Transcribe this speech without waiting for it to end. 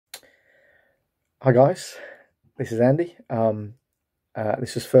Hi guys, this is Andy.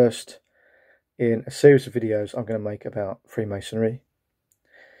 This is first in a series of videos I'm going to make about Freemasonry,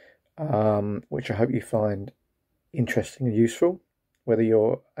 which I hope you find interesting and useful, whether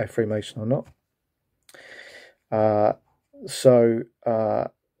you're a Freemason or not.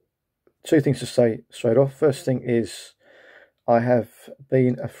 Two things to say straight off. First thing is I have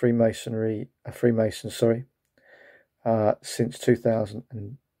been a Freemason, since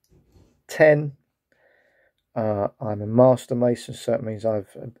 2010. I'm a Master Mason, so that means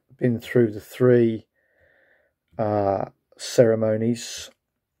I've been through the three ceremonies,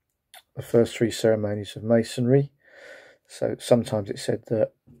 the first three ceremonies of Masonry. So sometimes it's said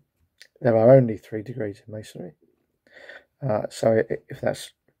that there are only 3 degrees in Masonry. So if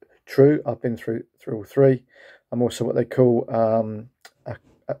that's true, I've been through all 3. I'm also what they call a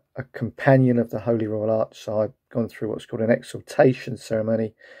companion of the Holy Royal Arch. So I've gone through what's called an exaltation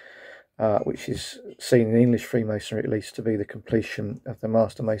ceremony, which is seen in English Freemasonry at least to be the completion of the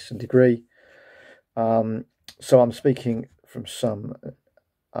Master Mason degree. So I'm speaking from some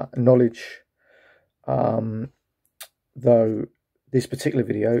knowledge, though this particular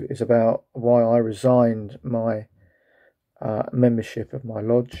video is about why I resigned my membership of my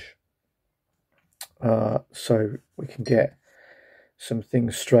lodge, so we can get some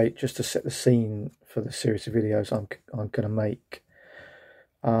things straight, just to set the scene for the series of videos I'm going to make.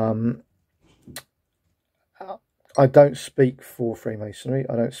 I don't speak for Freemasonry.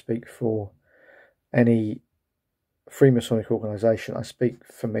 I don't speak for any Freemasonic organisation. I speak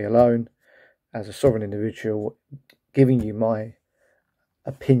for me alone as a sovereign individual, giving you my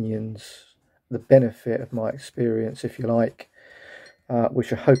opinions, the benefit of my experience, if you like,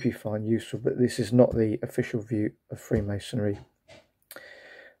 which I hope you find useful, but this is not the official view of Freemasonry.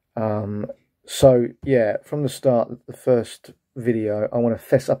 So yeah, from the start, the first video, I want to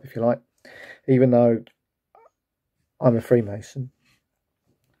fess up, if you like. Even though I'm a Freemason,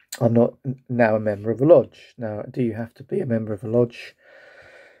 I'm not now a member of a lodge. Now, do you have to be a member of a lodge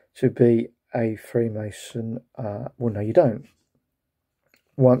to be a Freemason? Well, no, you don't.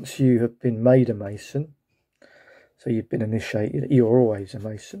 Once you have been made a Mason, so you've been initiated, you're always a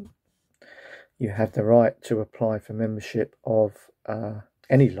Mason. You have the right to apply for membership of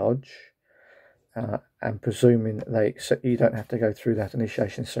any lodge, and presuming they accept, you don't have to go through that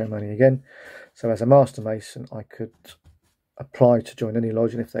initiation ceremony again. So as a Master Mason, I could apply to join any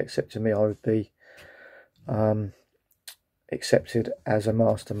lodge, and if they accepted me, I would be accepted as a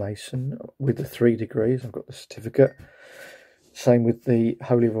Master Mason with the 3 degrees. I've got the certificate. Same with the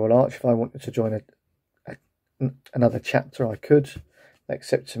Holy Royal Arch. If I wanted to join another chapter, I could. If they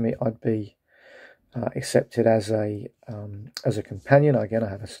accepted me, I'd be accepted as a companion. Again, I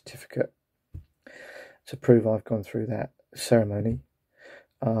have a certificate to prove I've gone through that ceremony.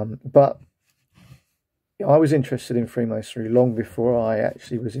 But I was interested in Freemasonry long before I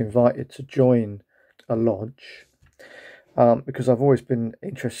actually was invited to join a lodge, because I've always been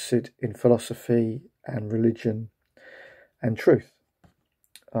interested in philosophy and religion and truth.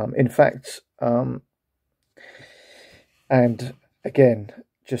 In fact, and again,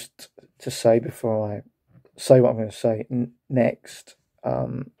 just to say before I say what I'm going to say next,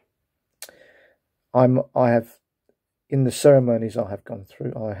 I have, in the ceremonies I have gone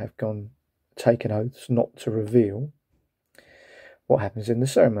through, I have taken oaths not to reveal what happens in the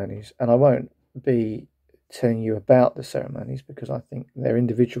ceremonies, and I won't be telling you about the ceremonies because I think they're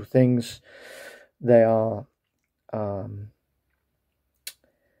individual things. They are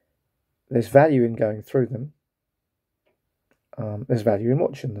there's value in going through them. There's value in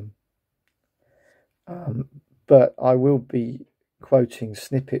watching them. But I will be quoting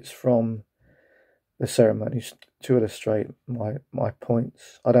snippets from the ceremonies to illustrate my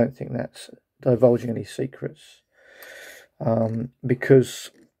points. I don't think that's divulging any secrets, because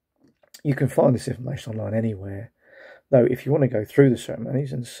you can find this information online anywhere. Though if you want to go through the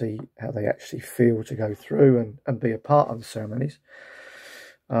ceremonies and see how they actually feel to go through and be a part of the ceremonies,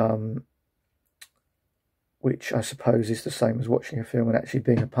 which I suppose is the same as watching a film and actually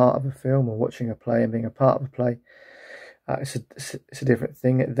being a part of a film, or watching a play and being a part of a play, it's a different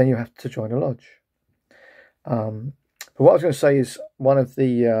thing. Then you have to join a lodge. But what I was going to say is, one of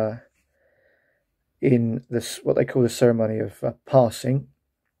the in this, what they call the ceremony of passing,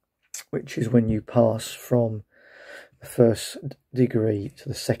 which is when you pass from the 1st degree to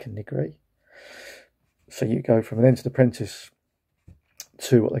the 2nd degree. So you go from an entered apprentice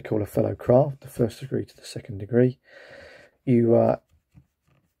to what they call a fellow craft, the 1st degree to the 2nd degree. You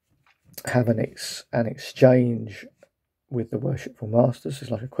have an exchange with the worshipful masters.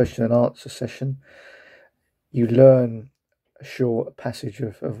 It's like a question and answer session. You learn a short passage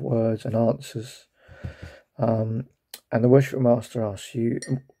of words and answers And the worship master asks you,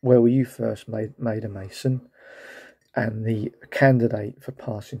 where were you first made a Mason? And the candidate for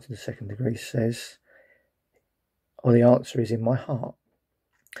passing to the second degree says, or the answer is, in my heart.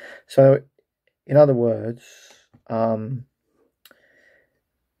 So, in other words,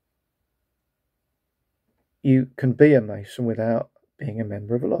 you can be a Mason without being a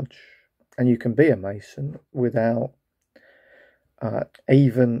member of a lodge. And you can be a Mason without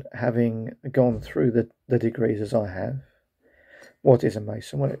even having gone through the degrees as I have. What is a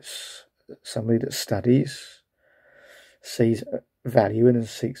Mason? Well, it's somebody that studies, sees value in, and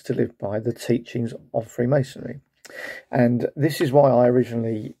seeks to live by the teachings of Freemasonry. And this is why I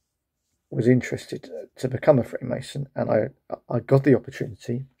originally was interested to become a Freemason, and I got the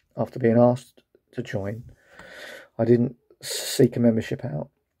opportunity after being asked to join. I didn't seek a membership out,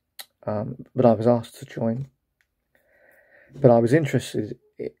 but I was asked to join. But I was interested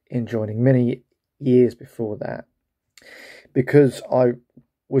in joining many years before that, because I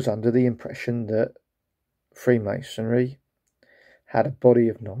was under the impression that Freemasonry had a body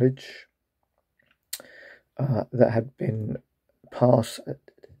of knowledge that had been passed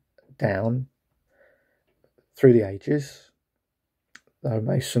down through the ages. Though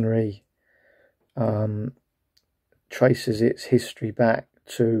Masonry traces its history back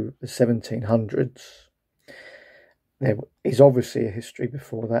to the 1700s, there is obviously a history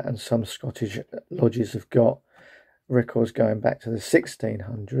before that, and some Scottish lodges have got records going back to the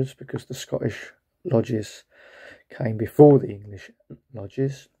 1600s, because the Scottish lodges came before the English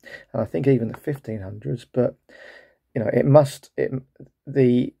lodges, and I think even the 1500s. But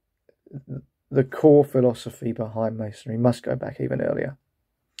the core philosophy behind Masonry must go back even earlier.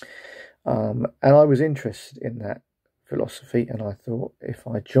 And I was interested in that philosophy, and I thought if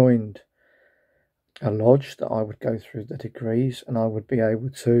I joined a lodge that I would go through the degrees and I would be able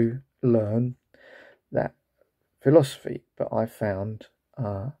to learn that philosophy. But I found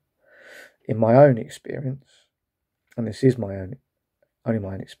in my own experience, and this is only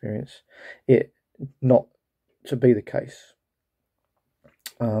my own experience, it not to be the case.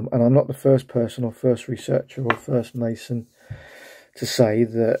 And I'm not the first person or first researcher or first Mason to say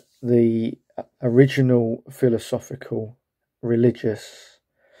that the original philosophical, religious,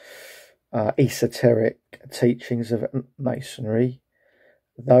 esoteric teachings of Masonry,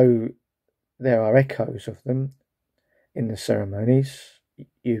 though there are echoes of them in the ceremonies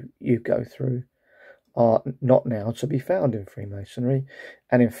you go through, are not now to be found in Freemasonry.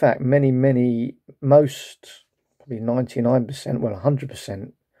 And in fact, most, probably 99%, well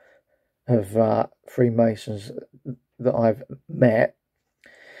 100% of Freemasons that I've met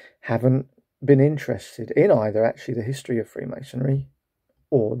haven't been interested in either actually the history of Freemasonry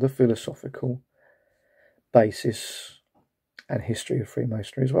or the philosophical basis and history of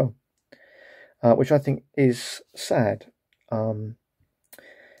Freemasonry as well, which I think is sad,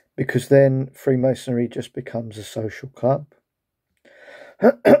 because then Freemasonry just becomes a social club,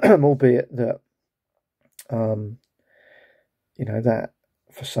 albeit that that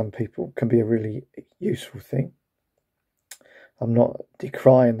for some people can be a really useful thing. I'm not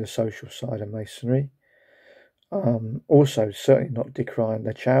decrying the social side of Masonry. Also, certainly not decrying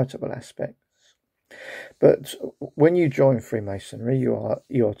the charitable aspects. But when you join Freemasonry, you are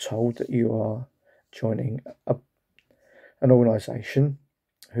told that you are joining an organisation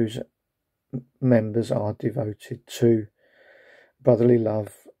whose members are devoted to brotherly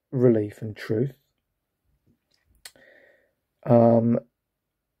love, relief, and truth.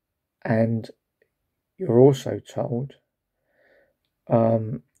 And you're also told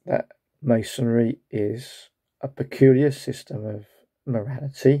that Masonry is a peculiar system of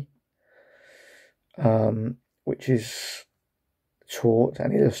morality, which is taught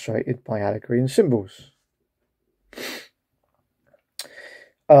and illustrated by allegory and symbols.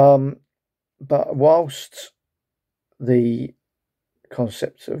 But whilst the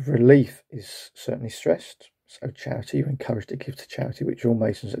concept of relief is certainly stressed, so charity, you're encouraged to give to charity, which all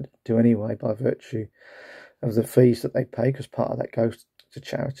Masons do anyway by virtue of the fees that they pay, because part of that goes to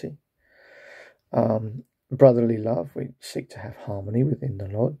charity. Brotherly love, we seek to have harmony within the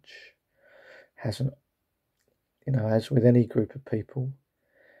lodge. Hasn't, as with any group of people,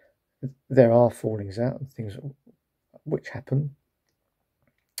 there are fallings out and things which happen.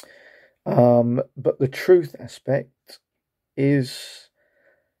 But the truth aspect is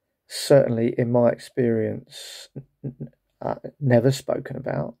certainly, in my experience, never spoken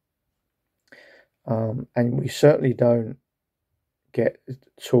about. And we certainly don't get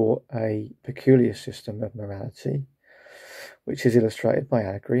taught a peculiar system of morality, which is illustrated by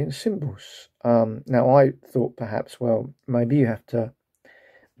allegory and symbols. Now, I thought perhaps, well, maybe you have to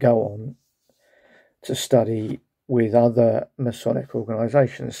go on to study with other Masonic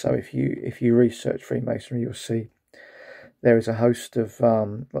organisations. So if you research Freemasonry, you'll see there is a host of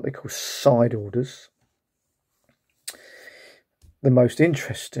what they call side orders. The most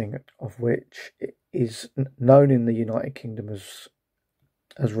interesting of which is known in the United Kingdom as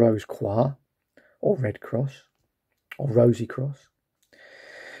Rose Croix, or Red Cross, or Rosy Cross.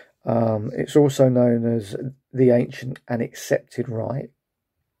 It's also known as the Ancient and Accepted Rite.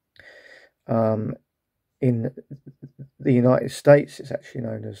 In the United States, it's actually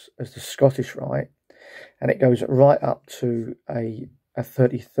known as the Scottish Rite, and it goes right up to a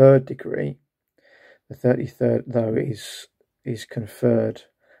 33rd degree. The 33rd, though, is conferred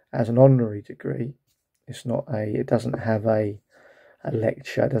as an honorary degree. It's not it doesn't have a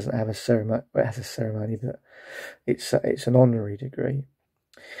lecture, it doesn't have a ceremony. Well, it has a ceremony, but it's an honorary degree.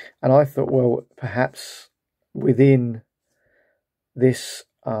 And I thought, well, perhaps within this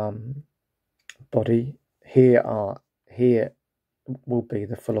body, here will be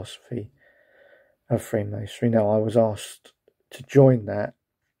the philosophy of Freemasonry. Now, I was asked to join that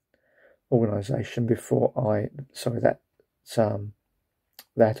organisation before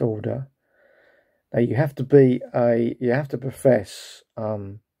that order. Now, you have to profess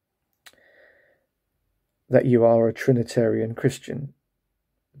that you are a Trinitarian Christian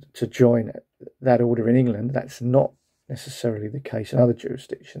to join that order in England. That's not necessarily the case in other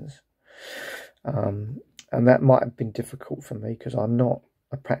jurisdictions. And that might have been difficult for me because I'm not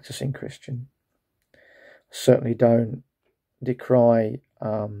a practicing Christian. I certainly don't decry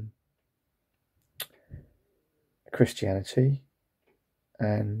Christianity,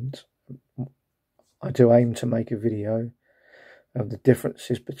 and I do aim to make a video of the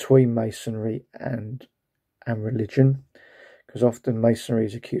differences between Masonry and religion, because often Masonry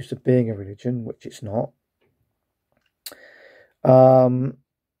is accused of being a religion, which it's not.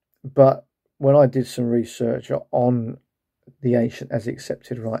 But when I did some research on the Ancient as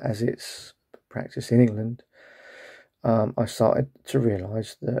Accepted Rite as it's practiced in England, I started to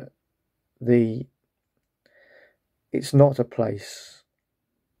realise that it's not a place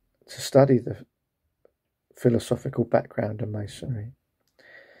to study the philosophical background of Masonry.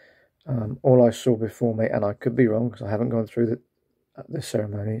 All I saw before me, and I could be wrong because I haven't gone through the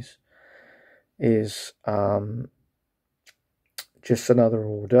ceremonies, is just another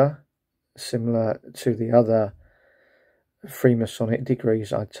order similar to the other Freemasonic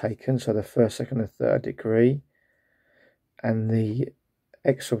degrees I'd taken, so the first, second and third degree, and the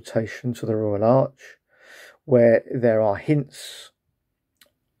exaltation to the Royal Arch, where there are hints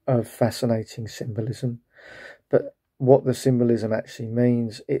of fascinating symbolism, but what the symbolism actually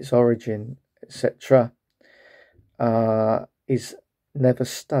means, its origin, etc., is never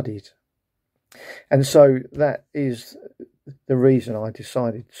studied. And so that is the reason I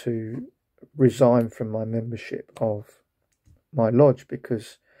decided to resign from my membership of my lodge,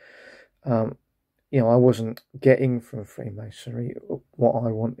 because I wasn't getting from Freemasonry what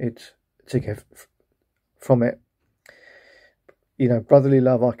I wanted to get from it. Brotherly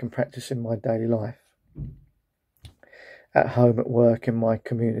love I can practice in my daily life, at home, at work, in my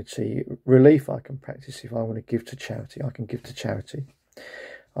community. Relief I can practice. If I want to give to charity, I can give to charity,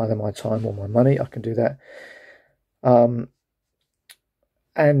 either my time or my money. I can do that.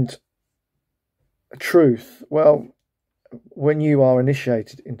 And truth, well, when you are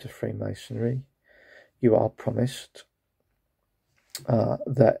initiated into Freemasonry, you are promised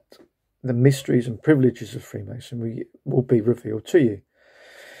that the mysteries and privileges of Freemasonry will be revealed to you,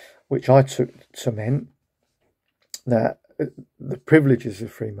 which I took to mean that the privileges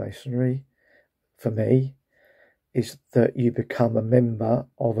of Freemasonry, for me, is that you become a member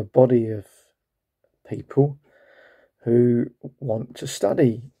of a body of people who want to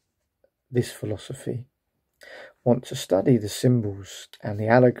study this philosophy, want to study the symbols and the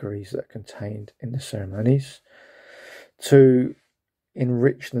allegories that are contained in the ceremonies, to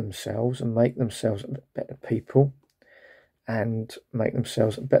enrich themselves and make themselves better people and make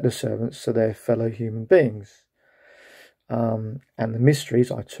themselves better servants to their fellow human beings. And the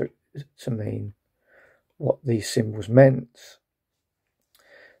mysteries I took to mean what these symbols meant,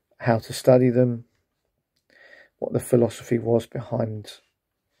 how to study them, what the philosophy was behind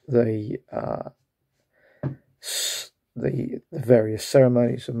the various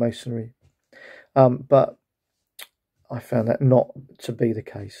ceremonies of Masonry. But I found that not to be the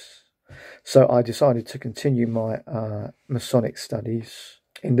case. So I decided to continue my Masonic studies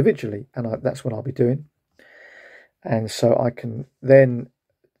individually, and that's what I'll be doing. And so I can then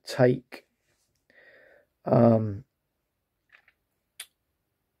take, I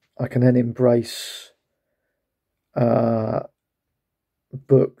can then embrace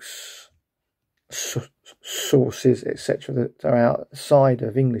books, sources, etc., that are outside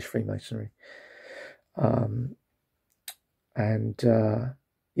of English Freemasonry.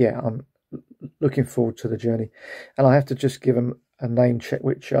 Yeah, I'm looking forward to the journey, and I have to just give them a name check,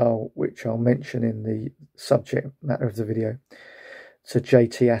 which I'll mention in the subject matter of the video. To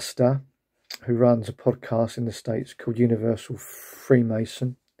JT Astor, who runs a podcast in the States called Universal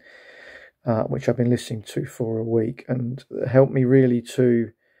Freemason, which I've been listening to for a week, and helped me really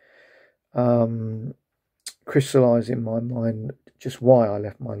to crystallize in my mind just why I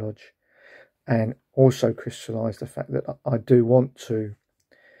left my lodge, and also crystallize the fact that I do want to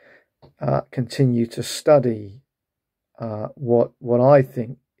continue to study what I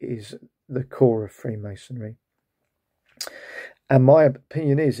think is the core of Freemasonry. And my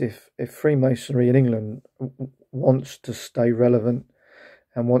opinion is, if Freemasonry in England wants to stay relevant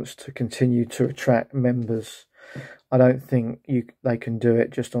and wants to continue to attract members, I don't think they can do it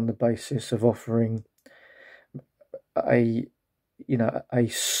just on the basis of offering a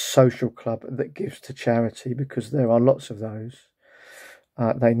social club that gives to charity, because there are lots of those.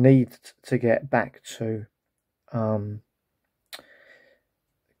 They need to get back to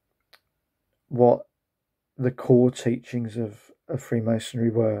what the core teachings of Freemasonry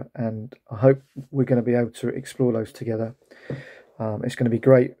were, and I hope we're going to be able to explore those together. It's going to be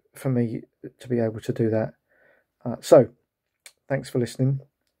great for me to be able to do that. So thanks for listening.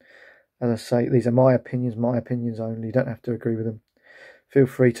 As I say, these are my opinions only. You don't have to agree with them. Feel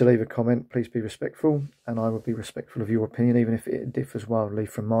free to leave a comment. Please be respectful, and I will be respectful of your opinion, even if it differs wildly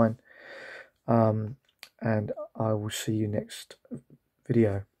from mine. And I will see you next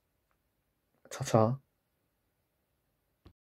video. Ta-ta.